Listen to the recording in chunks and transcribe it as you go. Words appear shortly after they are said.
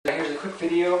quick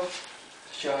video to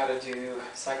show how to do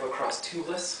Cyclocross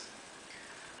Tubeless.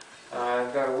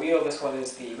 I've got a wheel. This one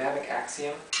is the Mavic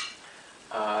Axiom.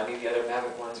 Any of the other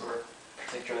Mavic ones work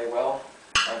particularly well,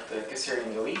 like the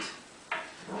Gisserian Elite.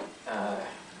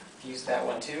 Used that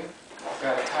one too. I've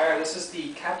got a tire. This is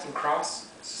the Captain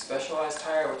Cross. It's a specialized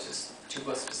tire, which is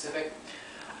tubeless specific,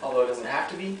 although it doesn't have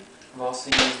to be. I've also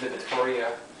used the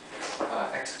Vittoria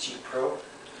XG Pro.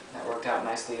 That worked out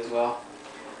nicely as well.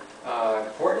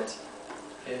 Important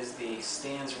is the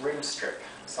Stan's rim strip,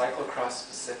 Cyclocross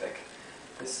specific.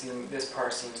 This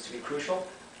part seems to be crucial.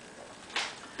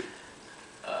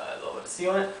 A little bit of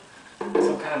sealant,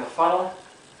 some kind of a funnel.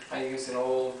 I used an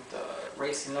old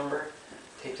racing number,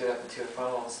 taped it up into a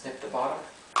funnel and snipped the bottom.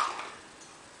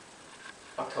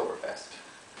 Oktoberfest.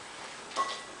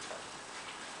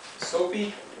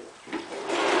 Soapy,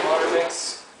 water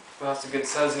mix, lots of good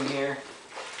suds in here.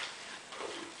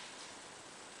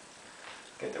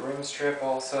 Get the rim strip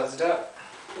all sudsed up,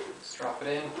 just drop it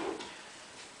in.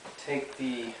 Take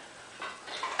the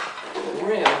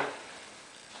rim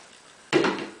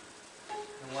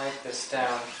and wipe this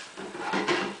down.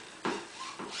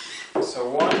 So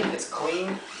one, it's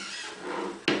clean,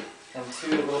 and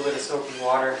two, a little bit of soapy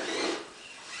water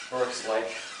looks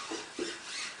like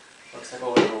a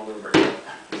little lubricant.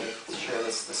 Make sure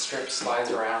the strip slides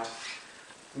around,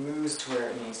 moves to where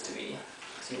it needs to be.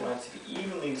 So you want it to be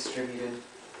evenly distributed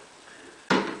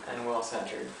and well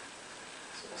centered.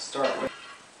 So we'll start with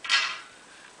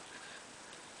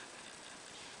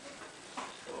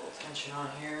a little tension on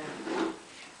here.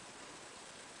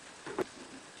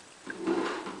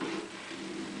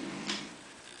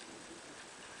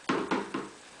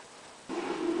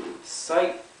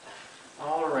 Sight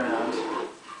all around.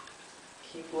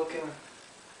 Keep looking.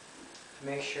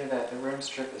 Make sure that the rim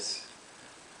strip is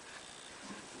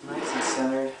nice and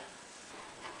centered.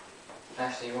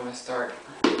 Actually, you want to start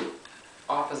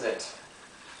opposite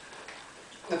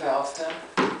the valve stem.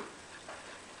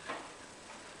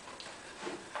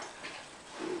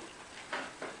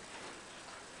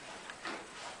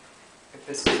 If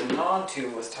this is a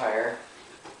non-tubeless tire,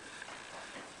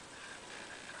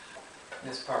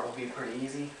 this part will be pretty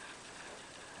easy.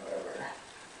 However,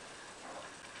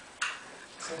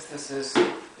 since this is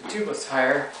a tubeless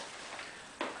tire,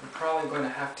 I'm probably going to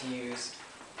have to use,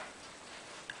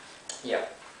 the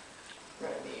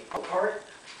part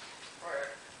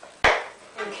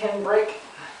where you can break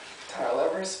tire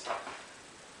levers.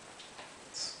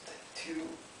 Let's take two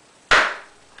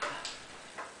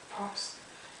pops.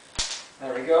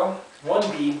 There we go. One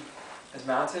bead is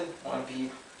mounted, one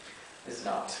bead is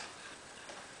not.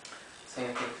 Same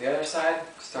thing for the other side.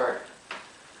 Start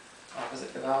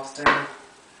opposite the valve stem.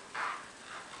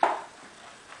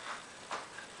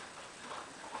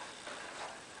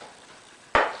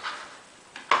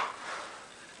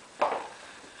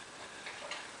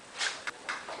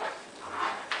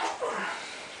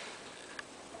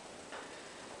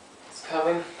 It's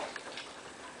coming.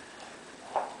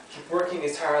 Keep working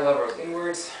these tire levers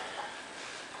inwards,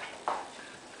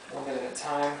 one bit at a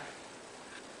time.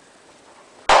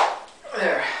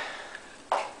 There.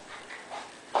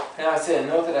 Now that's it.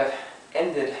 Note that I've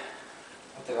ended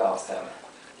with the valve stem.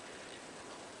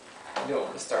 You don't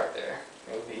want to start there.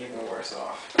 It would be even worse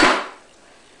off.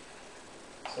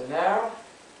 So now,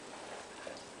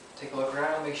 take a look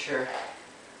around, make sure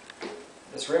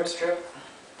this rim strip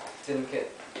didn't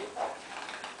get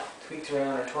tweaked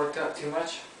around or torqued up too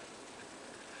much.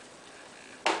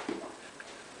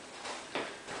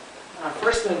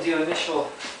 First I'm going to do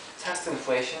initial test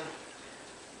inflation.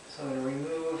 So I'm going to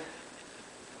remove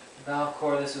the valve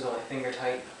core. This is only finger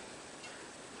tight,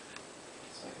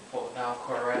 so I can pull the valve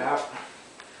core right out.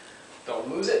 Don't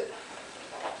lose it.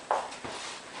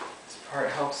 This part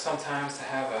helps sometimes to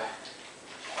have a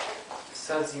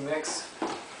sudsy mix.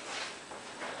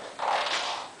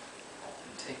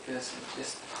 Take this and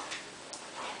just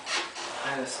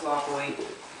kind of sloppily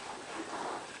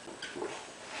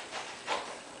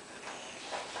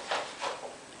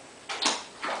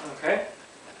okay.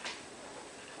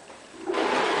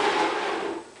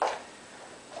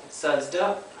 Sudsed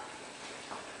up.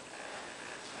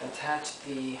 Attach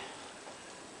the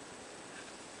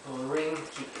little ring to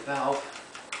keep the valve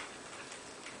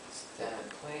stand in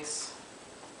place.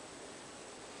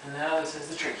 And now this is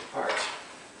the tricky part.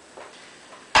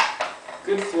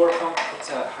 Good floor pump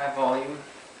puts out high volume.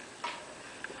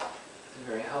 It's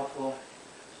very helpful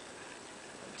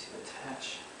to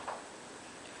attach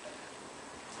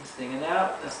this thing. And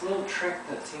now this little trick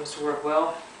that seems to work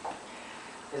well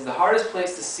is the hardest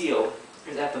place to seal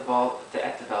is at the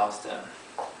valve stem.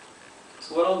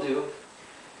 So what I'll do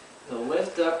is I'll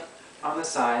lift up on the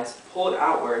sides, pull it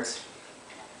outwards,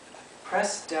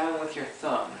 press down with your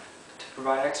thumb to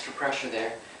provide extra pressure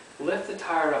there. Lift the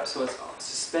tire up so it's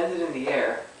suspended in the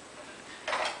air,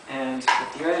 and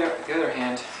with the other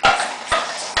hand,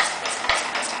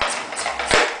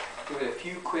 give it a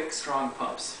few quick, strong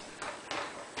pumps.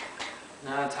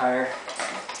 Now the tire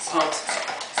pumped,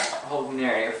 holding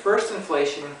there. Your first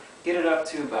inflation, get it up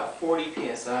to about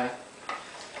 40 psi.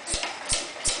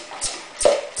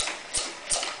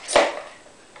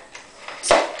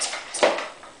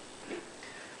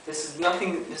 This is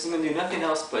going to do nothing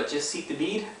else but just seat the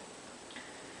bead.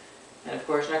 And of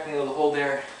course, you're not going to be able to hold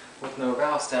air with no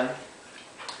valve stem.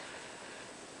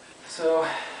 So,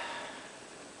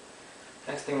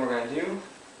 next thing we're going to do,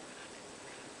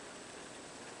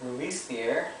 release the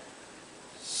air.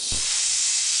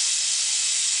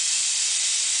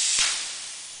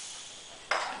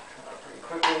 Come out pretty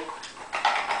quickly.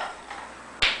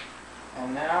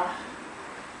 And now,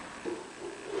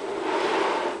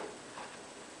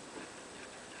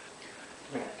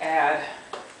 I'm going to add,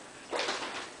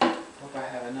 hope I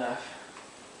have enough,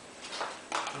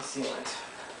 the sealant.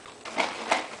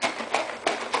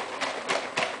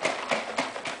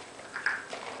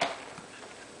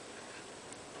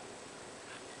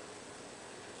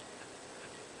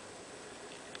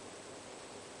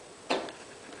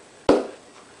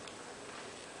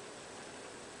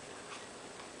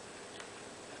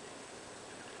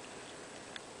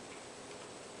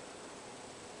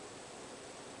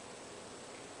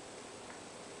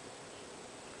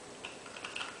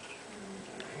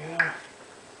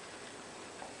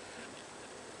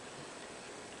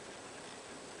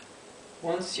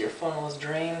 Once your funnel is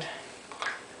drained,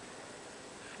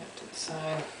 up to the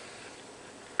side,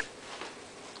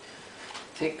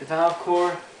 take the valve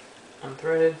core,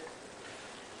 unthreaded,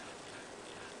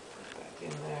 put it back in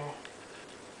there,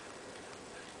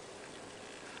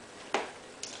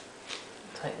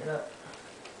 tighten it up.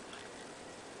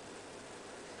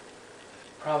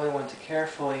 Probably want to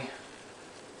carefully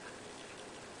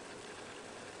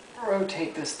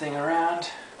rotate this thing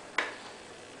around.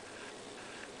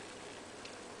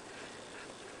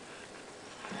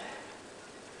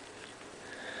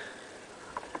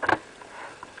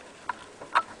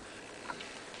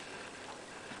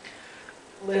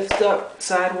 Lift up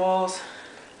side walls,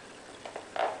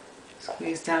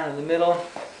 squeeze down in the middle.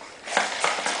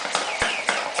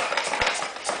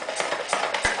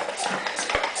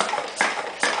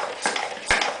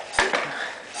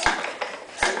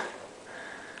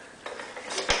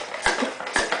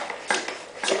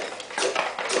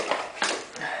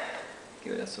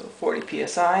 Give it a 40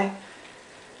 psi.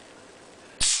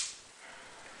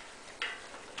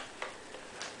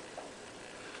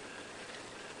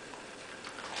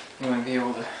 You want to be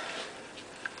able to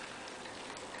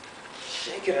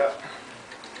shake it up.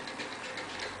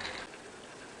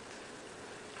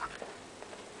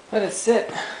 Let it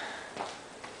sit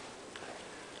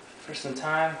for some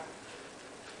time.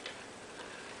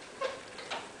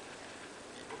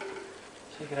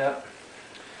 Shake it up.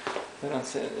 Let it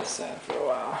sit at this side for a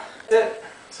while. That's it.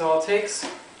 So all it takes,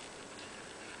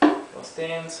 little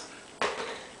stands,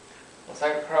 little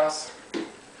cyclocross.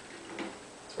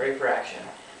 It's ready for action.